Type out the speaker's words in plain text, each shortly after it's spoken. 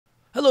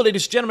Hello,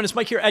 ladies and gentlemen, it's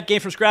Mike here at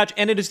Gamefromscratch,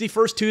 and it is the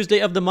first Tuesday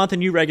of the month,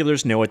 and you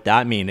regulars know what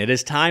that means. It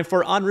is time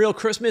for Unreal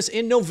Christmas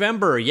in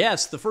November.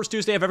 Yes, the first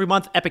Tuesday of every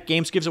month, Epic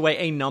Games gives away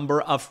a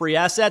number of free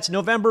assets.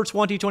 November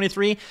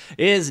 2023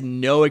 is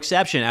no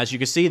exception. As you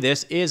can see,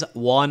 this is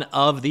one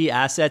of the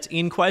assets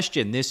in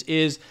question. This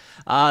is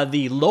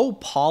the low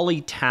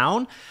poly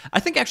town. I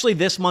think actually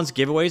this month's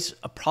giveaways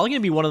are probably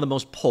going to be one of the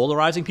most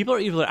polarizing. People are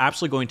either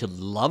absolutely going to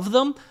love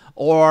them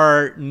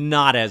or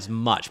not as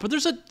much. But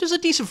there's a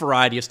decent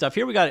variety of stuff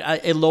here. We got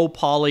a low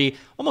poly,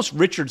 almost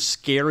Richard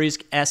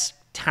Scarry's-esque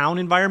town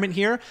environment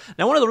here.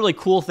 Now, one of the really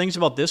cool things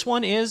about this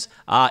one is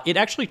it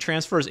actually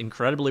transfers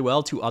incredibly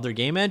well to other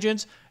game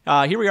engines.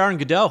 Here we are in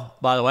Godot,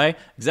 by the way.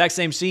 Exact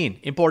same scene.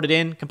 Imported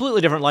in.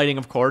 Completely different lighting,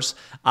 of course.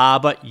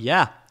 But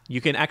yeah, you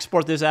can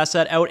export this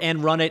asset out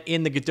and run it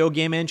in the Godot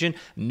game engine.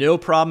 No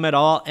problem at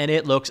all, and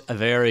it looks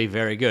very,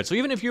 very good. So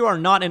even if you are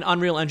not an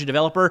Unreal Engine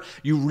developer,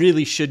 you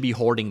really should be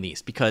hoarding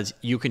these because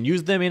you can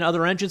use them in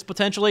other engines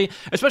potentially,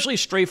 especially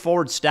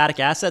straightforward static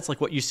assets like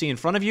what you see in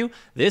front of you.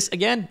 This,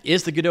 again,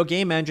 is the Godot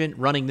game engine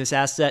running this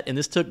asset, and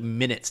this took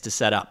minutes to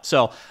set up.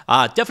 So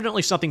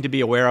definitely something to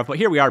be aware of. But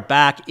here we are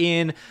back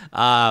in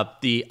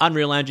the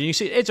Unreal Engine. You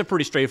see, it's a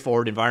pretty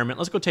straightforward environment.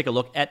 Let's go take a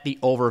look at the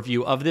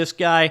overview of this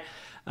guy.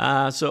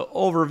 So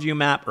overview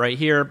map right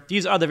here.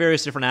 These are the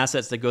various different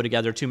assets that go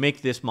together to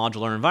make this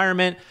modular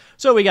environment.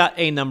 So we got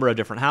a number of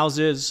different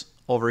houses.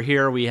 Over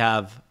here we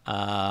have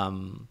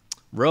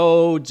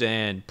roads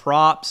and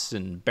props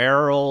and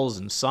barrels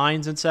and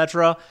signs,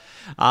 etc.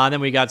 Then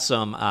we got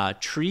some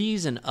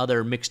trees and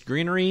other mixed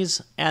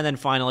greeneries. And then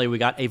finally we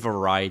got a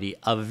variety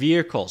of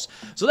vehicles.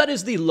 So that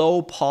is the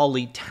low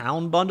poly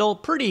town bundle.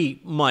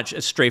 Pretty much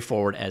as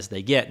straightforward as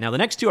they get. Now the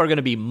next two are going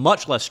to be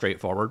much less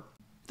straightforward.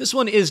 This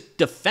one is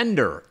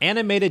Defender,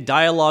 animated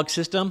dialogue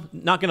system.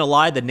 Not going to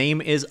lie, the name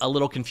is a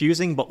little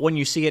confusing, but when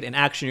you see it in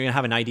action, you're going to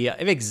have an idea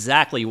of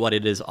exactly what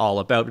it is all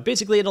about. But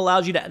basically, it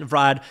allows you to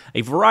provide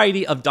a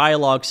variety of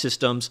dialogue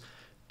systems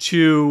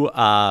to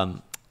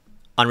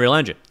Unreal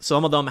Engine.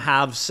 Some of them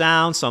have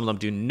sound, some of them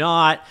do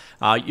not.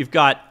 You've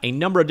got a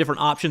number of different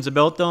options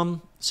about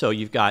them. So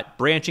you've got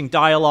branching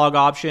dialogue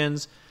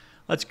options.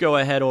 Let's go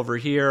ahead over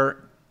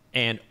here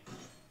and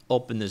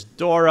open this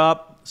door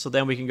up. So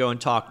then we can go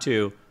and talk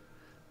to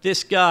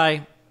this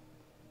guy.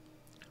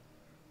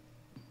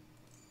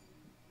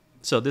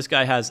 So this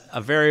guy has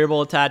a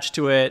variable attached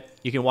to it.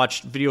 You can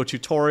watch video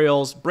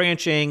tutorials,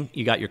 branching.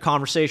 You got your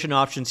conversation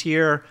options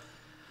here.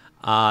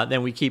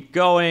 Then we keep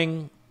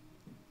going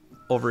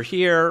over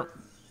here.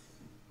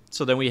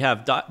 So then we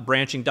have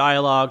branching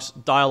dialogues,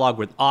 dialogue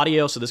with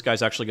audio. So this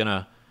guy's actually going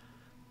to...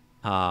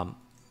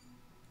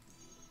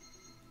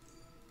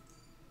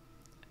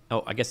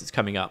 oh, I guess it's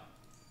coming up.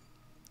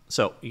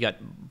 So you got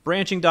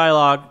branching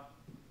dialogue.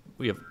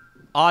 We have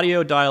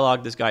audio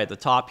dialogue, this guy at the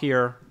top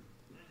here.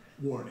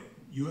 Warning,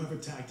 you have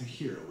attacked a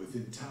hero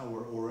within tower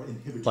or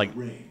inhibitor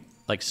range.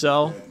 Like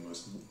so.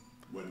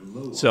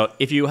 So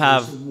if you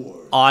have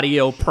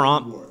audio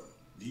prompt.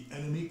 The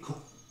enemy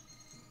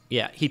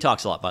yeah, he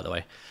talks a lot, by the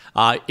way.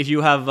 If you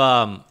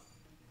have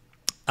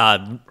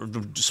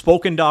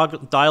spoken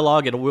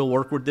dialogue, it will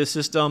work with this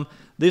system.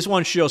 This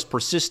one shows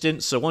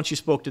persistent, so once you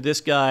spoke to this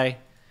guy,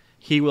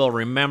 he will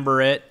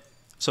remember it.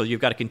 So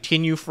you've got to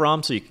continue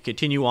from, so you can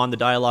continue on the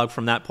dialogue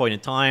from that point in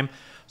time.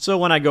 So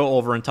when I go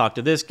over and talk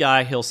to this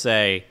guy, he'll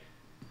say,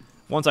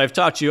 once I've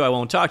talked to you, I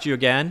won't talk to you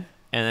again.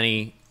 And then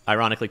he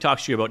ironically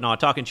talks to you about not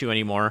talking to you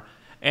anymore.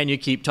 And you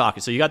keep talking.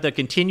 So you got the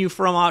continue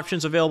from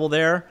options available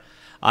there.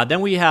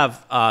 Then we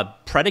have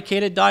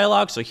predicated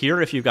dialogue. So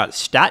here, if you've got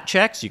stat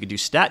checks, you can do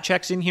stat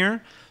checks in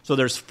here. So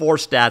there's 4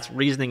 stats,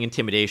 reasoning,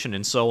 intimidation,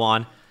 and so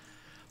on.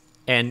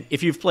 And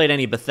if you've played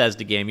any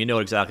Bethesda game, you know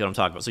exactly what I'm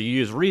talking about. So you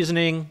use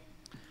reasoning,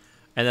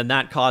 and then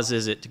that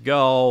causes it to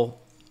go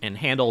and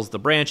handles the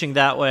branching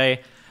that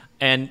way.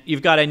 And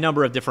you've got a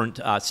number of different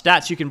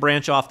stats you can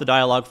branch off the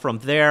dialogue from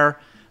there.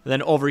 And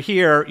then over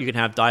here, you can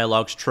have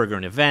dialogues trigger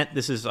an event.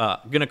 This is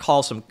going to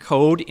call some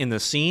code in the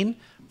scene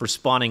for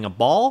spawning a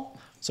ball.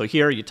 So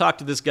here you talk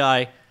to this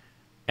guy,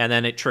 and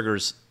then it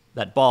triggers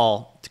that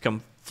ball to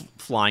come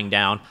flying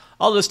down.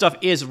 All this stuff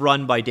is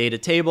run by data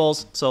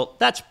tables. So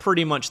that's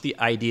pretty much the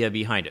idea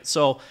behind it.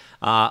 So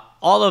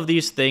all of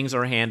these things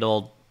are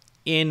handled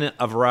in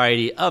a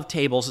variety of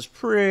tables. It's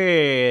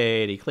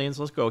pretty clean.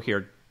 So let's go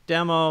here.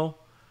 Demo.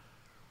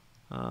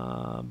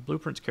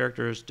 Blueprints,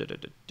 characters.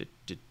 Data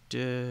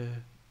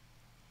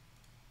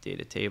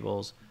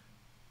tables.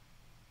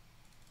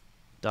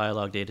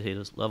 Dialogue data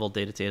tables. Level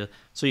data data.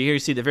 So here you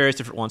see the various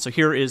different ones. So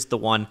here is the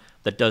one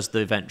that does the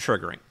event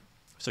triggering.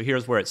 So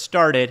here's where it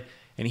started.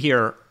 And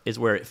here is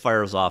where it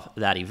fires off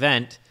that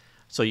event.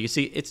 So you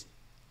see it's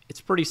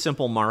pretty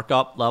simple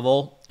markup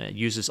level. It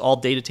uses all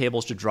data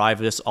tables to drive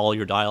this. All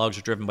your dialogues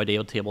are driven by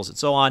data tables and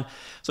so on.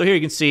 So here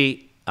you can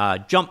see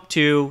jump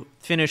to,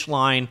 finish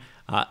line,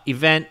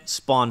 event,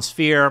 spawn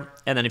sphere.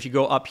 And then if you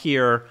go up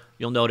here,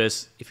 you'll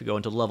notice if you go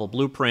into level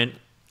blueprint,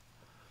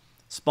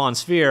 spawn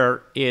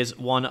sphere is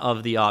one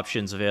of the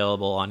options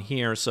available on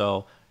here.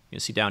 So you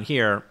can see down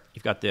here,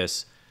 you've got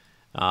this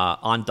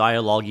on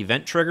dialogue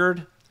event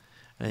triggered.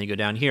 And then you go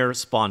down here,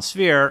 spawn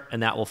sphere,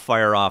 and that will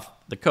fire off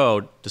the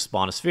code to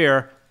spawn a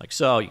sphere, like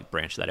so. You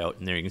branch that out,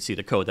 and there you can see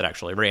the code that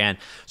actually ran.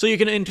 So you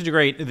can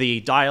integrate the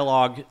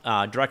dialogue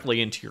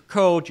directly into your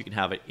code. You can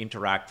have it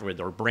interact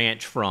with or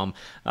branch from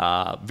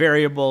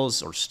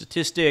variables or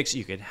statistics.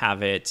 You can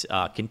have it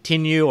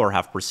continue or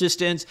have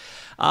persistence.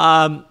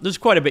 There's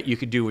quite a bit you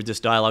could do with this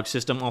dialogue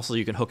system. Also,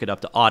 you can hook it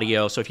up to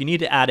audio. So if you need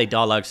to add a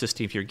dialogue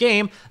system to your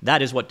game,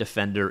 that is what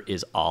Defender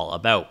is all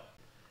about.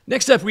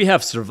 Next up, we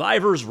have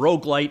Survivors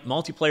Roguelite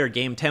Multiplayer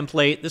Game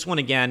Template. This one,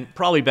 again,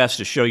 probably best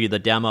to show you the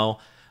demo.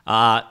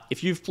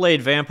 If you've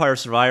played Vampire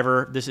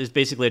Survivor, this is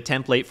basically a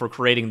template for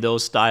creating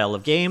those style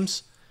of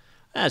games.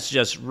 Let's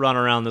just run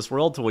around this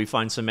world till we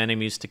find some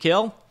enemies to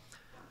kill.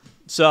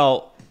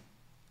 So,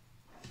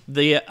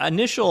 the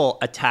initial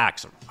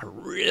attacks are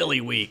really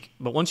weak,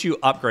 but once you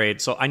upgrade,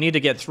 so I need to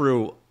get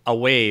through a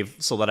wave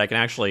so that I can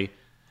actually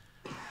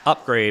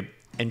upgrade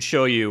and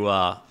show you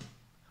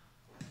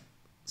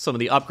some of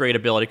the upgrade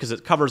ability, because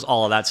it covers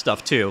all of that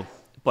stuff too.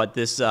 But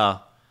this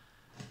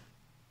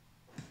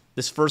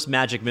this first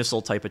magic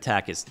missile type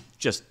attack is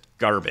just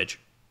garbage.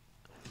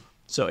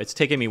 So it's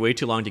taking me way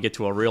too long to get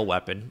to a real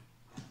weapon.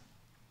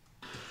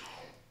 All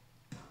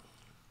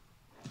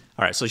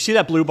right, so you see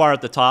that blue bar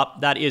at the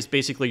top? That is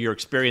basically your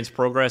experience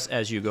progress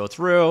as you go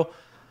through.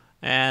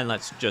 And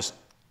let's just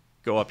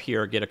go up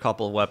here, get a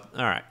couple of weapons.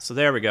 All right, so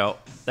there we go.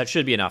 That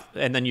should be enough.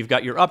 And then you've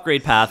got your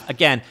upgrade path.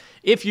 Again,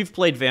 if you've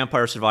played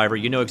Vampire Survivor,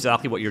 you know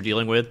exactly what you're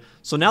dealing with.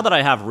 So now that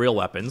I have real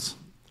weapons,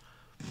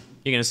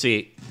 you're going to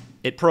see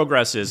it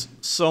progresses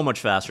so much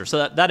faster.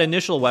 So that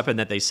initial weapon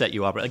that they set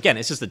you up, again,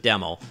 it's just a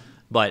demo,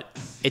 but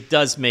it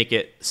does make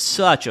it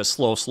such a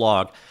slow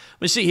slog.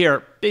 We see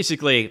here,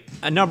 basically,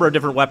 a number of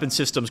different weapon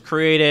systems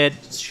created.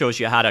 It shows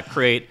you how to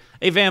create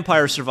a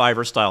Vampire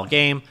Survivor style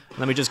game.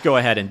 Let me just go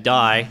ahead and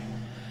die.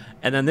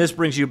 And then this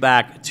brings you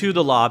back to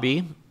the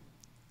lobby.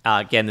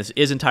 Again, this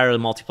is entirely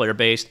multiplayer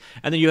based.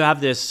 And then you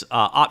have this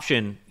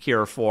option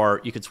here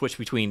for you can switch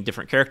between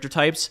different character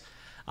types.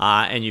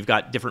 And you've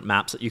got different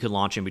maps that you can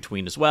launch in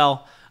between as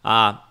well.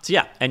 So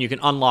yeah, and you can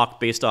unlock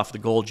based off the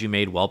gold you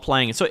made while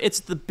playing. And so it's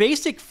the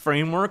basic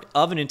framework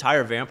of an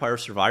entire Vampire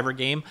Survivor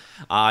game,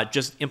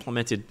 just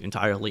implemented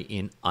entirely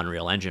in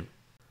Unreal Engine.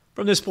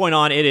 From this point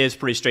on, it is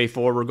pretty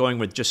straightforward. We're going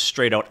with just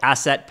straight out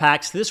asset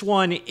packs. This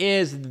one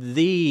is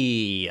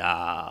the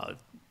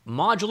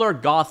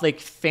modular gothic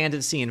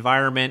fantasy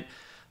environment,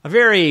 a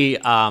very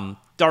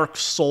Dark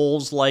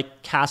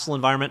Souls-like castle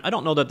environment. I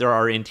don't know that there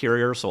are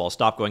interiors, so I'll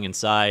stop going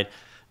inside.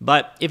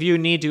 But if you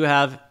need to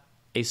have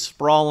a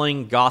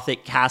sprawling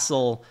gothic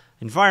castle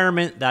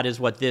environment, that is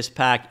what this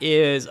pack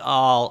is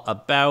all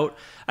about.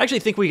 I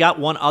actually think we got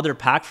one other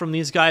pack from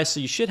these guys, so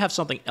you should have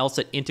something else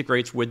that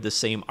integrates with the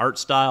same art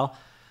style.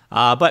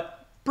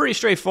 But pretty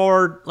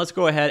straightforward. Let's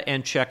go ahead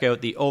and check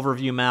out the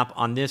overview map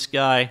on this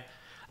guy.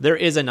 There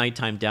is a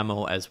nighttime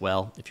demo as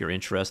well, if you're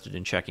interested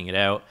in checking it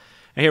out.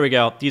 And here we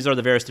go. These are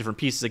the various different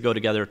pieces that go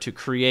together to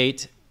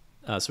create.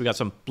 So we got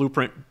some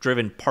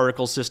blueprint-driven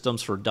particle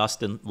systems for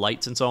dust and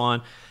lights and so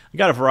on. We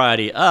got a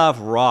variety of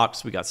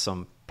rocks. We got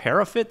some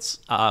parapets.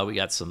 We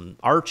got some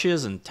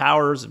arches and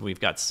towers. And we've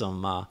got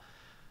some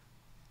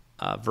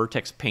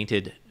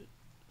vertex-painted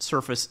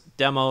surface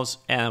demos.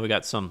 And we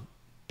got some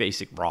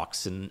basic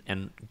rocks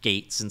and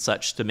gates and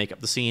such to make up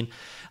the scene.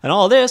 And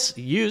all this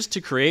used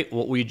to create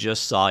what we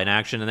just saw in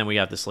action. And then we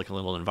have this like a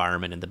little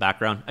environment in the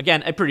background.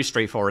 Again, a pretty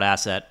straightforward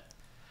asset.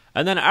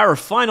 And then our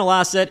final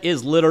asset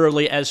is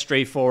literally as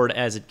straightforward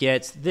as it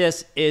gets.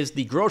 This is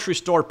the grocery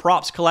store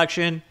props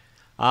collection.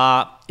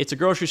 It's a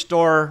grocery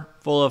store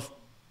full of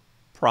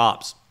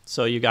props.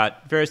 So you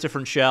got various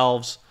different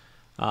shelves.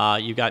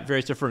 You got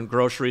various different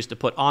groceries to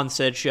put on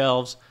said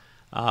shelves.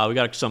 We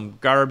got some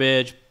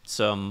garbage,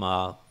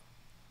 some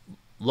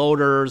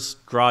loaders,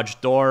 garage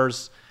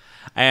doors,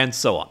 and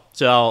so on.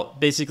 So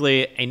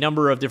basically, a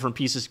number of different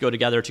pieces go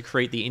together to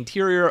create the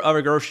interior of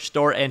a grocery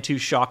store and to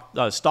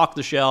stock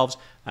the shelves.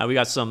 We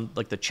got some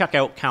like the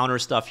checkout counter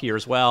stuff here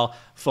as well.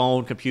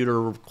 Phone,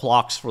 computer,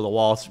 clocks for the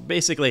walls.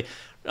 Basically,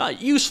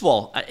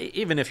 useful.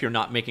 Even if you're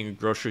not making a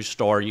grocery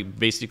store, you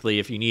basically,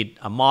 if you need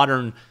a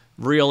modern,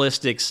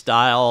 realistic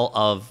style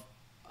of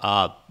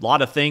a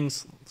lot of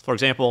things, for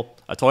example,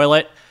 a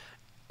toilet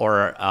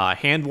or a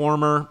hand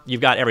warmer,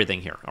 you've got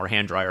everything here, or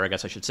hand dryer, I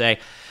guess I should say.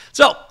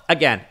 So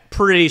again,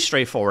 pretty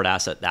straightforward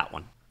asset, that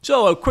one.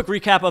 So a quick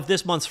recap of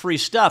this month's free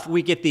stuff.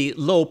 We get the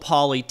low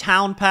poly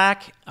town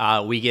pack.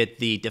 We get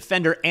the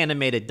Defender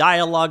animated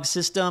dialogue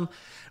system.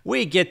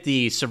 We get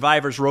the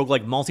Survivors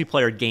Roguelike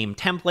multiplayer game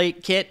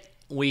template kit.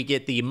 We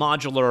get the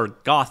modular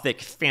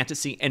gothic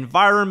fantasy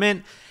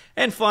environment.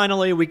 And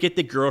finally, we get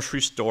the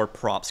grocery store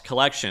props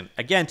collection.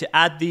 Again, to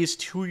add these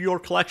to your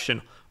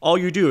collection, all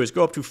you do is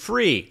go up to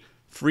free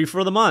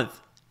for the month,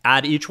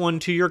 add each one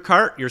to your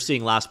cart. You're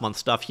seeing last month's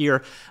stuff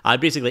here.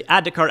 Basically,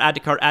 add to cart, add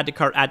to cart, add to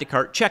cart, add to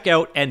cart, check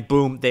out, and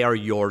boom, they are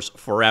yours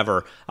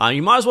forever.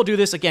 You might as well do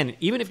this again,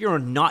 even if you're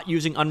not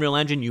using Unreal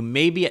Engine. You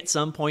may be at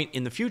some point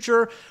in the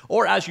future,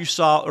 or as you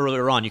saw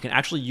earlier on, you can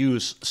actually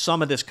use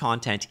some of this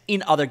content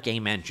in other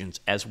game engines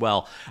as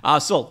well.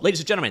 So, ladies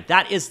and gentlemen,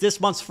 that is this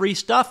month's free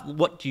stuff.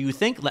 What do you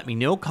think? Let me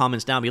know.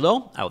 Comments down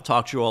below. I will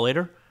talk to you all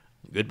later.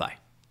 Goodbye.